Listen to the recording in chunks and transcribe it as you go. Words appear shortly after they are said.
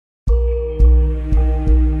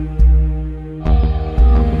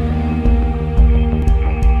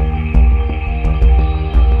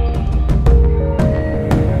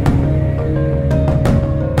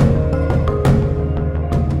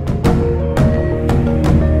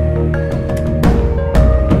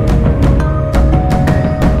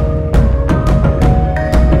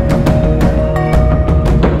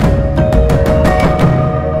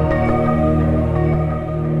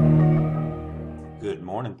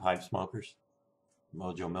pipe smokers.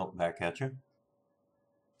 Mojo Milk back at you.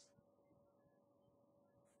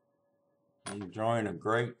 Enjoying a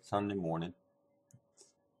great Sunday morning.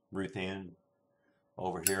 Ruth Ann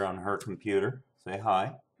over here on her computer. Say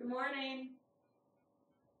hi. Good morning.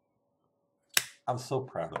 I'm so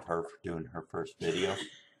proud of her for doing her first video.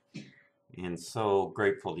 And so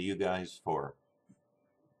grateful to you guys for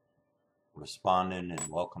responding and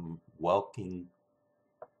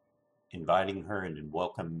inviting her and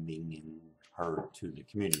welcoming her to the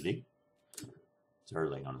community. It's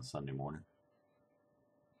early on a Sunday morning.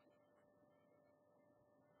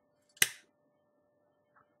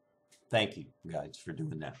 Thank you guys for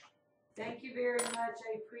doing that. Thank you very much.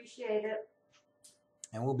 I appreciate it.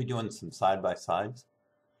 And we'll be doing some side-by-sides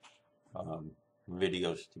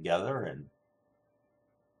videos together, and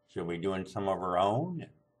she'll be doing some of her own.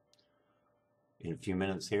 In a few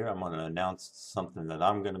minutes here, I'm going to announce something that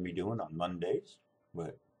I'm going to be doing on Mondays.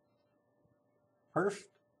 But first,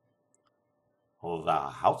 the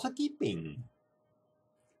housekeeping.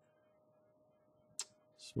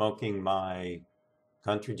 Smoking my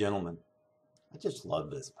Country Gentleman. I just love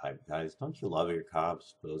this pipe, guys. Don't you love your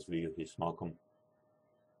cobs, those of you who smoke them?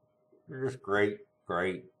 They're just great,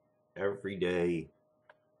 every day.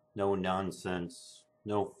 No nonsense,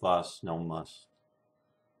 no fuss, no muss.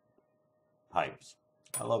 Pipes.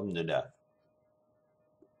 I love them to death.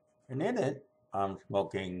 And in it, I'm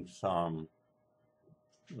smoking some,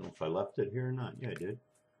 I don't know if I left it here or not. Yeah, I did.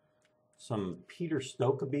 Some Peter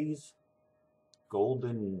Stokkebye's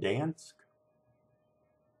Golden Dansk.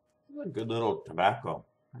 A good little tobacco.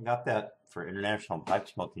 I got that for International Pipe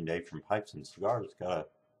Smoking Day from Pipes and Cigars. Got a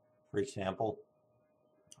free sample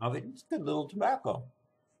of it. It's good little tobacco.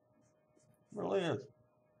 It really is.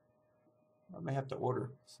 I may have to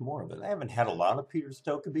order some more of it. I haven't had a lot of Peter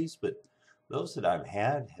Stokkebye's, but those that I've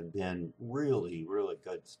had have been really, really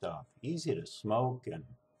good stuff. Easy to smoke and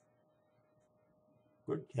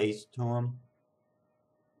good taste to them.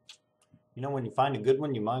 You know, when you find a good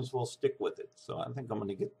one, you might as well stick with it. So I think I'm going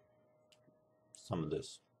to get some of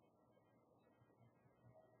this.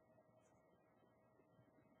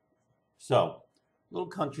 So, little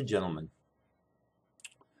Country Gentleman.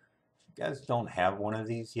 If you guys don't have one of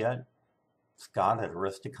these yet, Scott at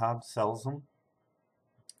Aristocob sells them.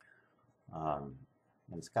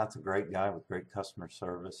 And Scott's a great guy with great customer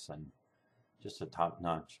service and just a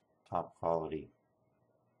top-notch, top-quality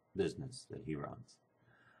business that he runs.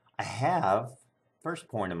 I have, first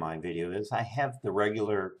point of my video is I have the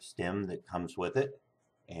regular stem that comes with it,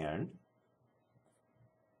 and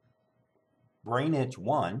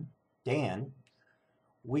Brainitch1, Dan,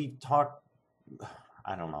 we talked,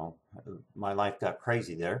 I don't know, my life got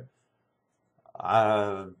crazy there,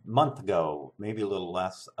 a month ago, maybe a little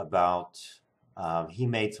less, about he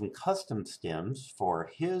made some custom stems for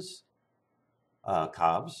his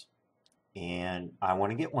cobs, and I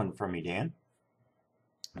want to get one from you, Dan.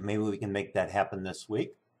 Maybe we can make that happen this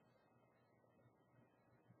week.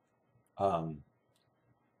 And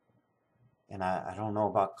I don't know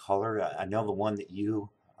about color. I know the one that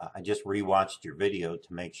I just rewatched your video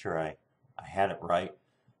to make sure I had it right.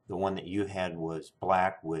 The one that you had was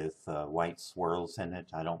black with white swirls in it.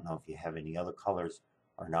 I don't know if you have any other colors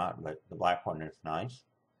or not, but the black one is nice.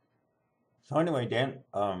 So anyway, Dan,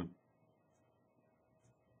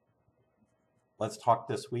 let's talk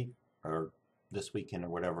this week, or this weekend or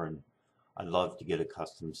whatever, and I'd love to get a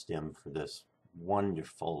custom stem for this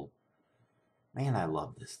wonderful, man, I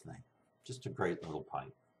love this thing. Just a great little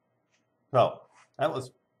pipe. So that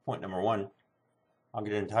was point number one. I'll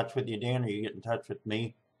get in touch with you, Dan, or you get in touch with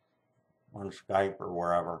me on Skype or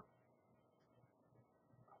wherever,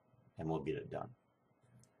 and we'll get it done.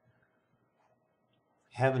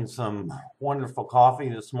 Having some wonderful coffee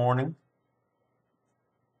this morning.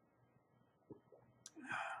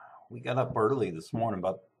 We got up early this morning,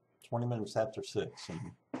 about 20 minutes after 6, and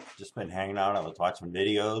just been hanging out. I was watching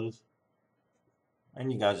videos, and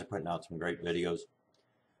you guys are putting out some great videos.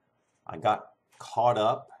 I got caught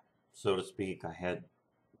up, so to speak. I had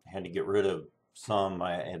to get rid of some.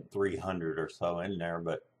 I had 300 or so in there,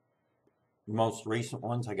 but the most recent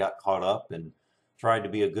ones I got caught up and tried to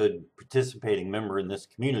be a good participating member in this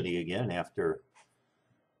community again after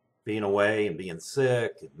being away and being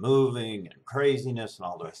sick and moving and craziness and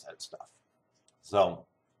all the rest of that stuff. So,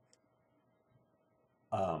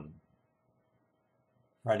 try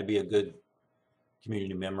to be a good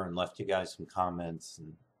community member and left you guys some comments,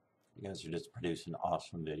 and you guys are just producing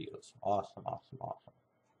awesome videos. Awesome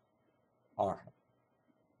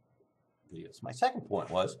videos. My second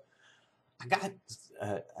point was I've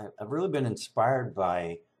really been inspired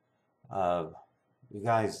by you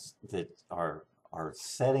guys that are are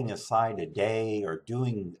setting aside a day or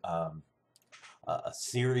doing a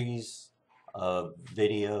series of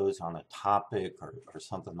videos on a topic or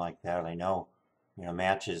something like that. I know,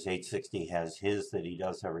 Matches 860 has his that he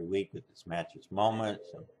does every week with his Matches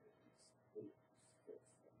Moments. And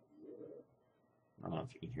I don't know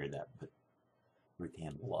if you can hear that, but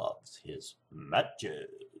Ruthann loves his Matches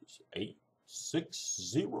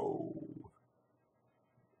 860.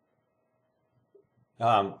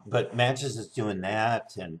 But Matches is doing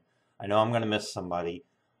that, and I know I'm going to miss somebody.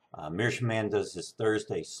 Meerschaman does his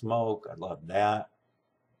Thursday Smoke. I love that.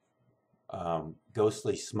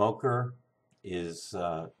 Ghostly Smoker is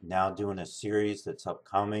now doing a series that's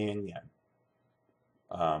upcoming.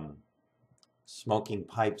 And Smoking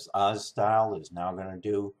Pipes Oz Style is now going to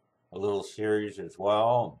do a little series as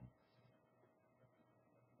well.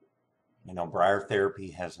 Briar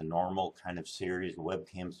Therapy has a normal kind of series, a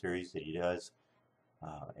webcam series that he does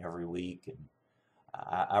every week. And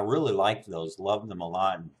I really liked those, loved them a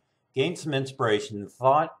lot, and gained some inspiration.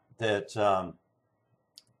 Thought that,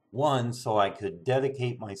 one, so I could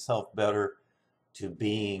dedicate myself better to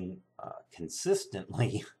being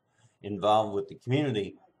consistently involved with the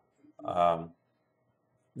community,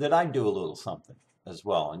 that I do a little something as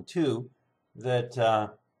well. And two, that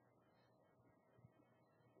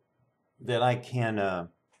that I can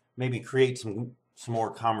maybe create some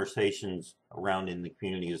more conversations around in the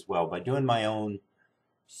community as well by doing my own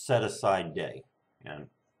set-aside day. And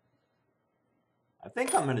I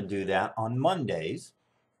think I'm going to do that on Mondays.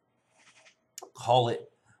 Call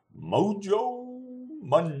it Mojo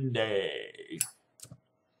Monday.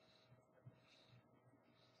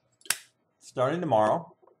 Starting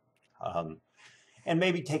tomorrow. And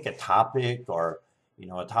maybe take a topic, or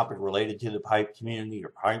a topic related to the pipe community or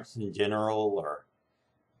pipes in general, or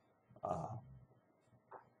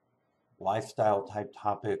lifestyle type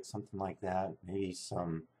topic, something like that. Maybe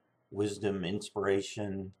some wisdom,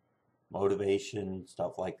 inspiration, motivation,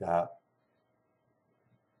 stuff like that.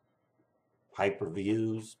 Pipe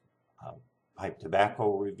reviews, pipe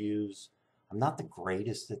tobacco reviews. I'm not the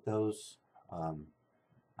greatest at those.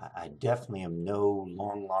 I definitely am no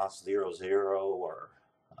long lost 00 or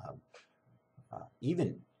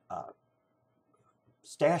even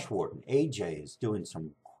Stash Warden. AJ is doing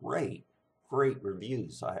some great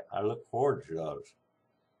reviews. I look forward to those.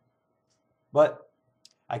 But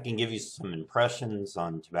I can give you some impressions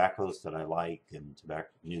on tobaccos that I like and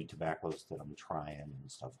new tobaccos that I'm trying and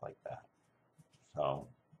stuff like that. So,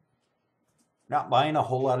 not buying a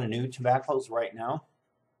whole lot of new tobaccos right now.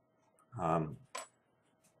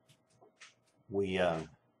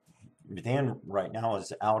 Ruthann right now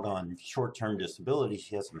is out on short-term disability.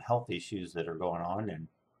 She has some health issues that are going on, and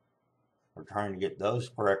we're trying to get those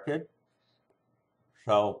corrected.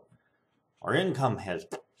 So our income has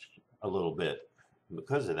a little bit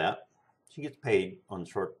because of that. She gets paid on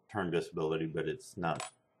short-term disability, but it's not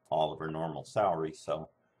all of her normal salary. So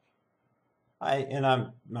I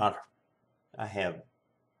have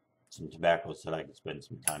some tobaccos that I can spend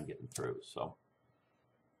some time getting through. So,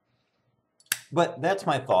 but that's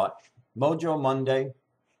my thought. Mojo Monday.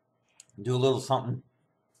 Do a little something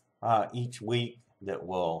each week that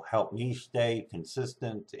will help me stay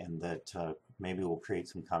consistent, and that maybe will create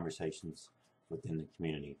some conversations within the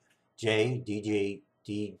community. DGHSX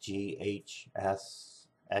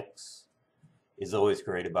is always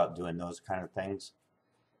great about doing those kind of things.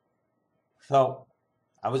 So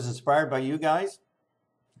I was inspired by you guys,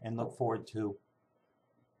 and look forward to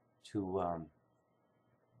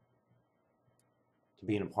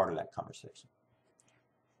being a part of that conversation.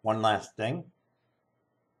 One last thing.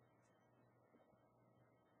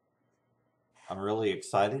 I'm really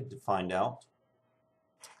excited to find out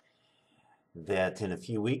that in a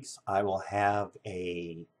few weeks I will have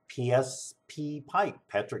a PSP pipe,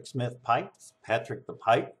 Patrick Smith pipes, Patrick the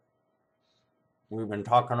Pipe. We've been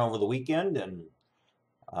talking over the weekend, and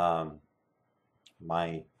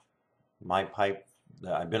my pipe,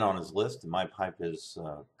 I've been on his list, and my pipe is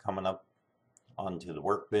coming up onto the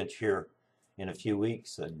workbench here in a few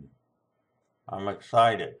weeks, and I'm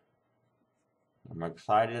excited. I'm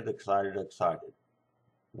excited.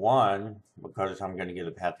 One, because I'm going to get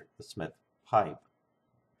a Patrick the Smith pipe.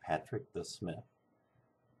 Patrick the Smith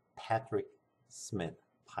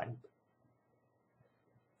pipe.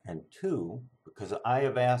 And two, because I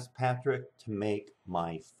have asked Patrick to make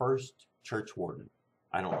my first church warden.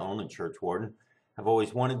 I don't own a church warden. I've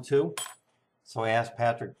always wanted to. So I asked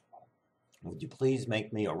Patrick, would you please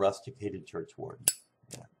make me a rusticated church warden?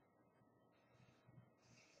 Yeah.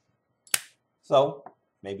 So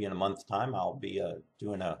maybe in a month's time I'll be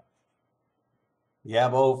doing a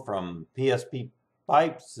Yabo from PSP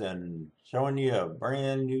pipes and showing you a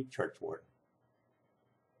brand new church warden.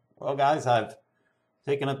 Well, guys, I've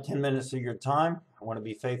taken up 10 minutes of your time. I want to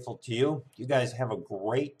be faithful to you. You guys have a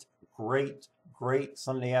great, great, great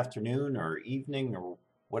Sunday afternoon or evening or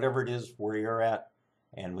whatever it is where you're at,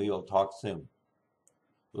 and we will talk soon.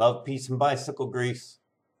 Love, peace, and bicycle grease.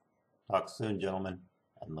 Talk soon, gentlemen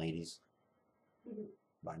and ladies.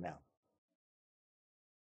 Bye now.